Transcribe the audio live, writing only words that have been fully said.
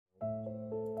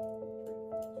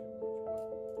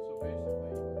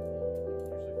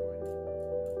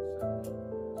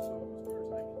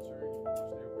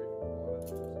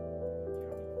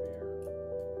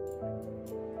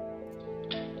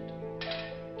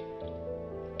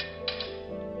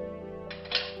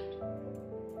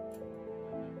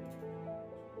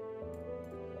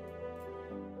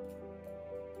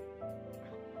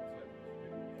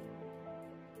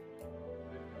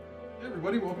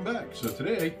everybody, welcome back. So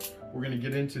today we're going to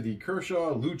get into the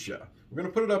Kershaw Lucha. We're going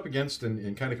to put it up against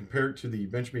and kind of compare it to the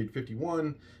Benchmade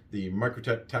 51, the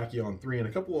Microtech Tachyon 3, and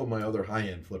a couple of my other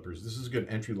high-end flippers. This is a good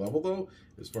entry level though,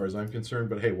 as far as I'm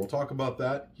concerned, but hey, we'll talk about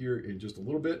that here in just a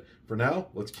little bit. For now,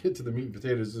 let's get to the meat and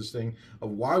potatoes of this thing, of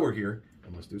why we're here,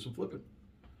 and let's do some flipping.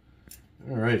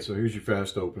 All right, so here's your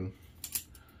fast open.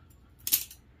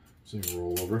 Single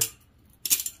roll over.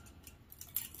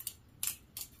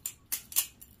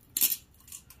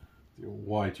 The old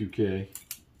Y2K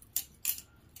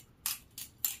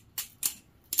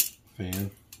fan.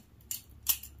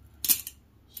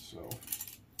 So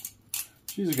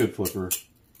she's a good flipper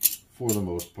for the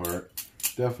most part.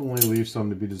 Definitely leaves some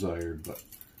to be desired, but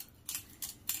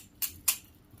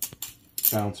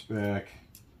bounce back.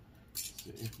 Let's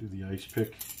see, do the ice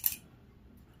pick.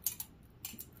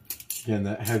 Again,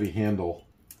 that heavy handle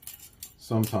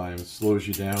sometimes slows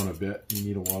you down a bit. You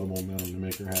need a lot of momentum to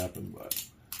make her happen, but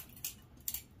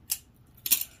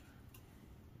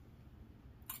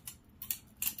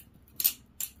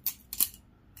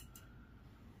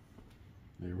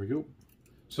there we go.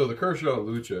 So the Kershaw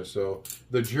Lucha. So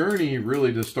the journey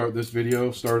really to start this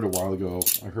video started a while ago.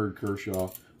 I heard Kershaw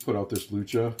put out this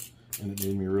Lucha and it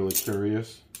made me really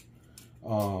curious.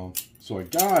 So I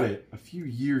got it a few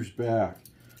years back.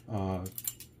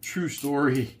 True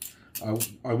story.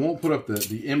 I won't put up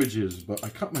the images, but I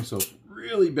cut myself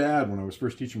really bad when I was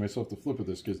first teaching myself to flip with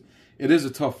this because it is a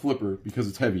tough flipper because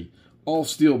it's heavy. All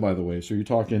steel, by the way. So you're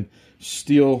talking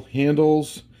steel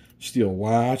handles, steel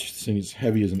latch. This thing is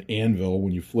heavy as an anvil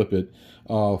when you flip it.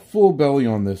 Full belly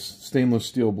on this, stainless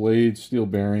steel blades, steel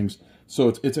bearings.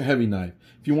 So it's a heavy knife.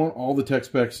 If you want all the tech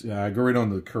specs, go right on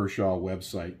the Kershaw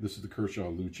website. This is the Kershaw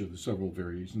Lucha. There's several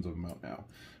variations of them out now.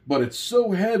 But it's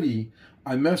so heavy,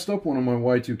 I messed up one of my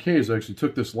Y2Ks. I actually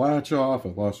took this latch off. I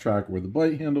lost track of where the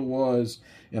bite handle was.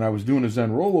 And I was doing a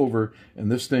Zen rollover,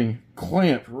 and this thing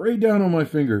clamped right down on my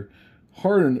finger.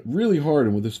 Hard and really hard,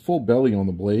 and with this full belly on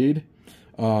the blade,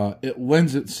 it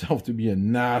lends itself to be a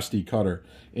nasty cutter.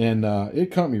 And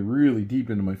it cut me really deep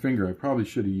into my finger. I probably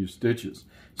should have used stitches.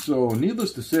 So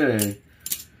needless to say,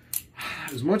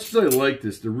 as much as I like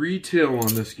this, the retail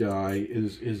on this guy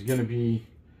is going to be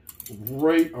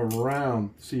right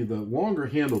around. See, the longer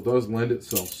handle does lend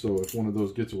itself. So if one of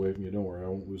those gets away from you, don't worry, I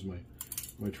won't lose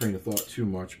my train of thought too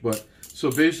much. But so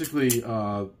basically,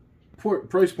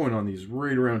 price point on these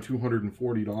right around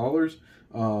 $240.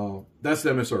 That's the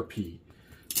MSRP.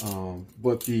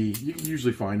 But you can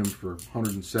usually find them for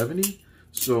 $170.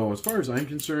 So as far as I'm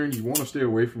concerned, you want to stay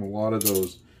away from a lot of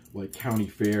those like county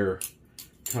fair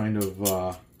kind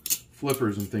of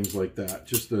flippers and things like that.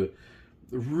 Just the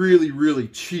really, really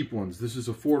cheap ones. This is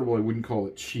affordable. I wouldn't call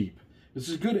it cheap. This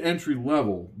is good entry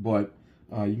level, but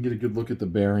you can get a good look at the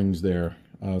bearings there.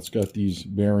 It's got these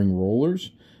bearing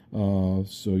rollers.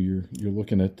 So you're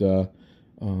looking at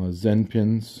Zen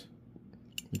pins.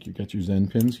 Like you got your Zen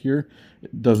pins here.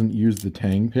 It doesn't use the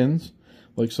Tang pins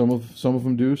like some of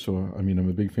them do. So I mean, I'm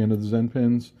a big fan of the Zen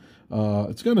pins.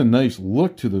 It's got a nice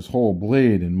look to this whole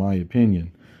blade, in my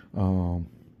opinion, and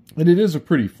it is a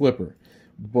pretty flipper.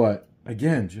 But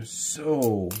again, just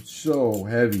so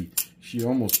heavy. She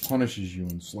almost punishes you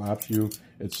and slaps you.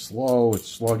 It's slow. It's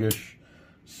sluggish.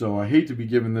 So I hate to be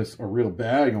giving this a real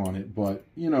bag on it, but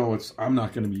you know, I'm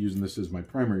not going to be using this as my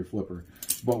primary flipper.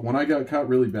 But when I got caught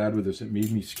really bad with this, it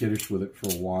made me skittish with it for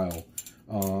a while.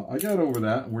 I got over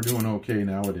that. We're doing okay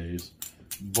nowadays,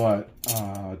 but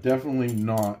definitely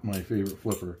not my favorite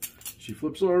flipper. She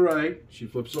flips all right. She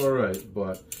flips all right,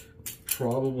 but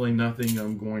probably nothing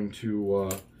I'm going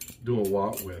to do a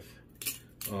lot with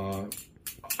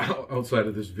outside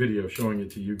of this video showing it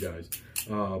to you guys.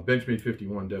 Benchmade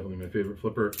 51, definitely my favorite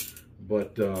flipper,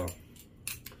 but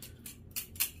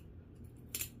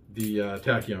the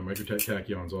Tachyon, Microtech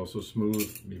Tachyon is also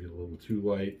smooth, maybe a little too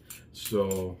light.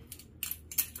 So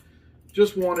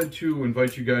just wanted to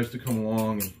invite you guys to come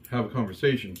along and have a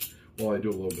conversation while I do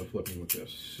a little bit of flipping with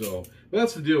this. So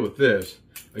that's the deal with this.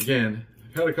 Again,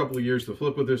 I've had a couple of years to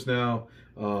flip with this now.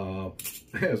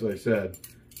 As I said,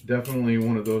 definitely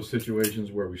one of those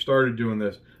situations where we started doing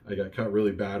this, I got cut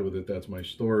really bad with it. That's my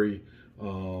story.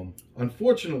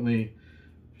 Unfortunately,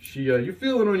 you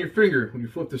feel it on your finger when you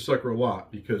flip this sucker a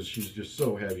lot because she's just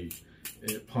so heavy.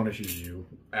 It punishes you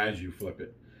as you flip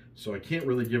it. So I can't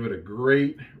really give it a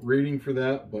great rating for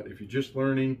that, but if you're just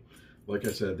learning, like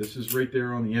I said, this is right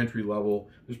there on the entry level.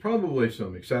 There's probably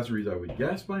some accessories I would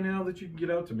guess by now that you can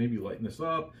get out to maybe lighten this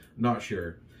up. Not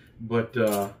sure. But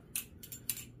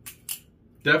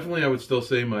definitely I would still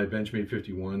say my Benchmade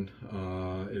 51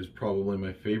 is probably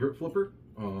my favorite flipper,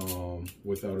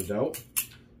 without a doubt.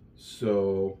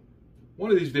 So one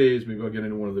of these days, maybe I'll get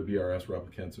into one of the BRS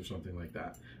replicants or something like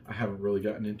that. I haven't really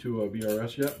gotten into a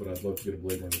BRS yet, but I'd love to get a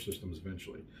blade runner systems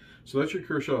eventually. So that's your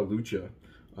Kershaw Lucha.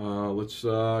 Let's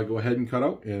go ahead and cut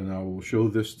out, and I will show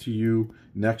this to you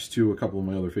next to a couple of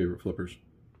my other favorite flippers.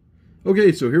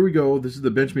 Okay, so here we go. This is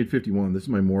the Benchmade 51. This is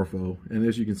my Morpho, and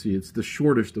as you can see, it's the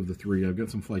shortest of the three. I've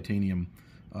got some titanium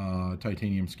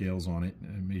scales on it,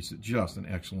 and it makes it just an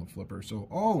excellent flipper. So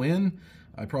all in,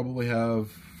 I probably have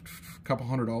a couple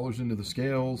 $100 into the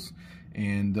scales,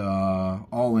 and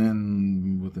all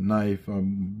in with the knife,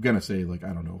 I'm gonna say, like,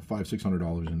 I don't know,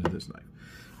 $500–600 into this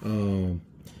knife.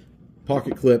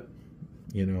 Pocket clip,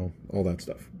 you know, all that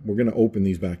stuff. We're going to open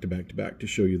these back to back to back to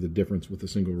show you the difference with a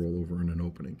single rollover and an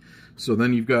opening. So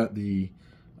then you've got the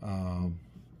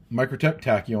Microtech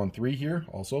Tachyon 3 here,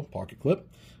 also pocket clip.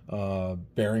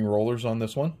 Bearing rollers on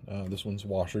this one. This one's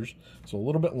washers. So a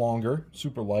little bit longer,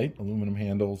 super light, aluminum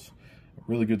handles,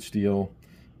 really good steel.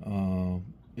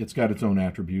 It's got its own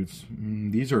attributes.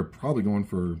 These are probably going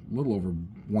for a little over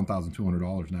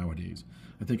 $1,200 nowadays.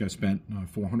 I think I spent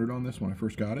 $400 on this when I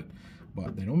first got it,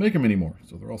 but they don't make them anymore,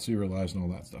 so they're all serialized and all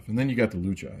that stuff. And then you got the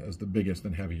Lucha as the biggest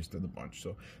and heaviest of the bunch.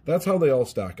 So that's how they all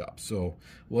stack up. So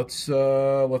let's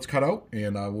cut out,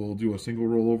 and I will do a single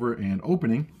rollover and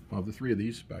opening of the three of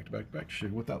these back to back to back to show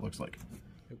you what that looks like.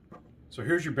 So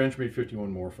here's your Benchmade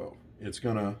 51 Morpho. It's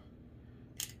gonna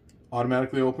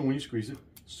automatically open when you squeeze it.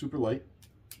 Super light,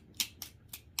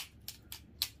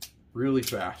 really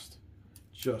fast.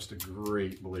 Just a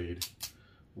great blade.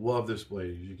 Love this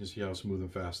blade. You can see how smooth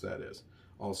and fast that is.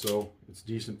 Also, it's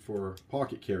decent for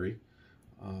pocket carry.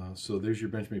 So there's your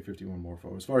Benchmade 51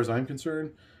 Morpho. As far as I'm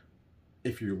concerned,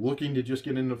 if you're looking to just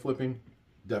get into flipping,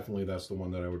 definitely that's the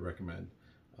one that I would recommend.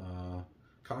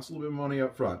 Costs a little bit of money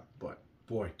up front, but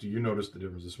boy, do you notice the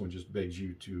difference. This one just begs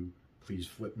you to please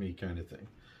flip me kind of thing.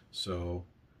 So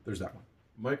there's that one.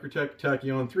 Microtech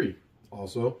Tachyon 3,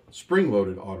 also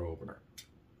spring-loaded auto opener.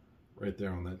 Right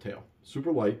there on that tail.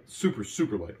 Super light, super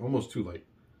light, almost too light,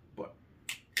 but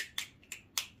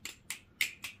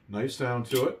nice sound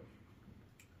to it.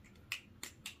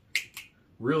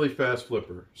 Really fast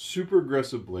flipper, super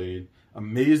aggressive blade,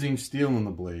 amazing steel in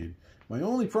the blade. My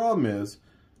only problem is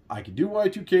I could do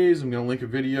Y2Ks. I'm going to link a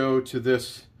video to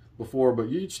this before, but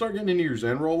you start getting into your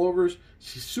Zen rollovers.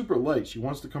 She's super light. She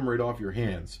wants to come right off your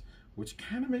hands, which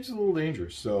kind of makes it a little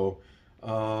dangerous. So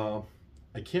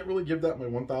I can't really give that my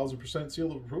 1000%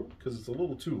 seal of approval because it's a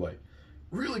little too light.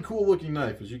 Really cool looking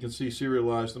knife, as you can see,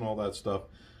 serialized and all that stuff.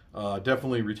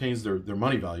 Definitely retains their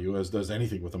money value, as does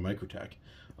anything with a Microtech,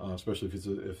 especially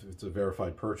if it's a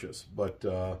verified purchase. But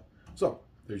so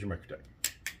there's your Microtech.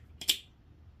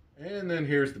 And then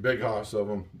here's the big hoss of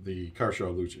them, the Kershaw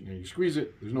Lucha. Now you squeeze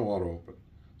it, there's no auto open,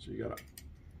 so you gotta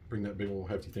bring that big old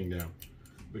hefty thing down,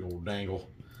 big old dangle.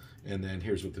 And then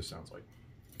here's what this sounds like.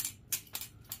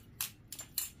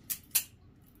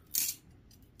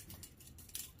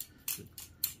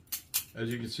 As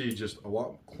you can see, just a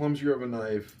lot clumsier of a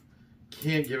knife.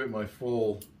 Can't give it my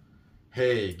full,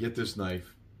 hey, get this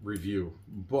knife review.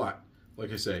 But,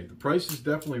 like I say, the price is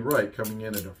definitely right, coming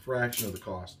in at a fraction of the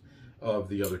cost of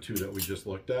the other two that we just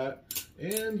looked at.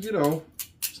 And, you know,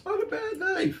 it's not a bad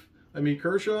knife. I mean,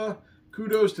 Kershaw,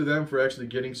 kudos to them for actually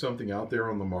getting something out there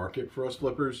on the market for us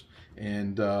flippers.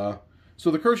 And so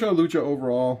the Kershaw Lucha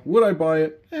overall, would I buy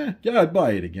it? Yeah, I'd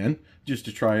buy it again, just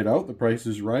to try it out. The price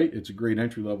is right. It's a great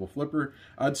entry-level flipper.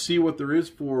 I'd see what there is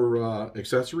for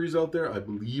accessories out there. I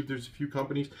believe there's a few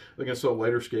companies that can sell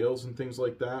lighter scales and things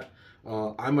like that.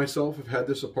 I myself have had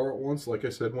this apart once, like I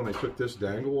said, when I took this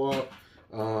dangle off,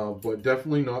 but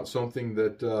definitely not something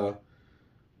that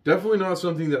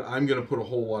I'm going to put a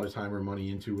whole lot of time or money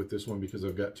into with this one, because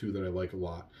I've got two that I like a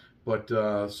lot. But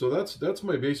so that's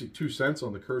my basic 2 cents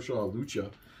on the Kershaw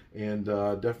Lucha, and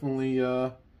definitely,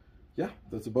 yeah,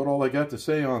 that's about all I got to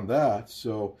say on that.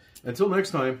 So until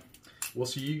next time, we'll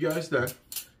see you guys then,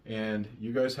 and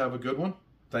you guys have a good one.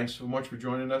 Thanks so much for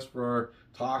joining us for our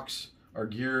talks, our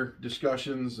gear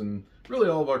discussions, and really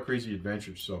all of our crazy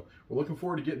adventures. So we're looking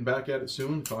forward to getting back at it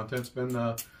soon. Content's been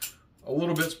a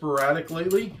little bit sporadic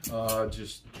lately,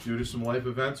 just due to some life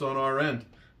events on our end.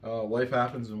 Life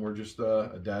happens, and we're just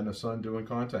a dad and a son doing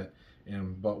content.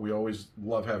 But we always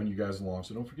love having you guys along.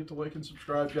 So don't forget to like and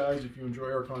subscribe, guys, if you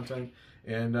enjoy our content.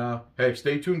 And hey,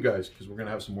 stay tuned, guys, because we're going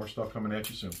to have some more stuff coming at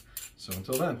you soon. So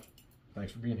until then,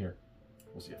 thanks for being here.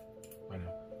 We'll see you. Bye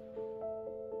now.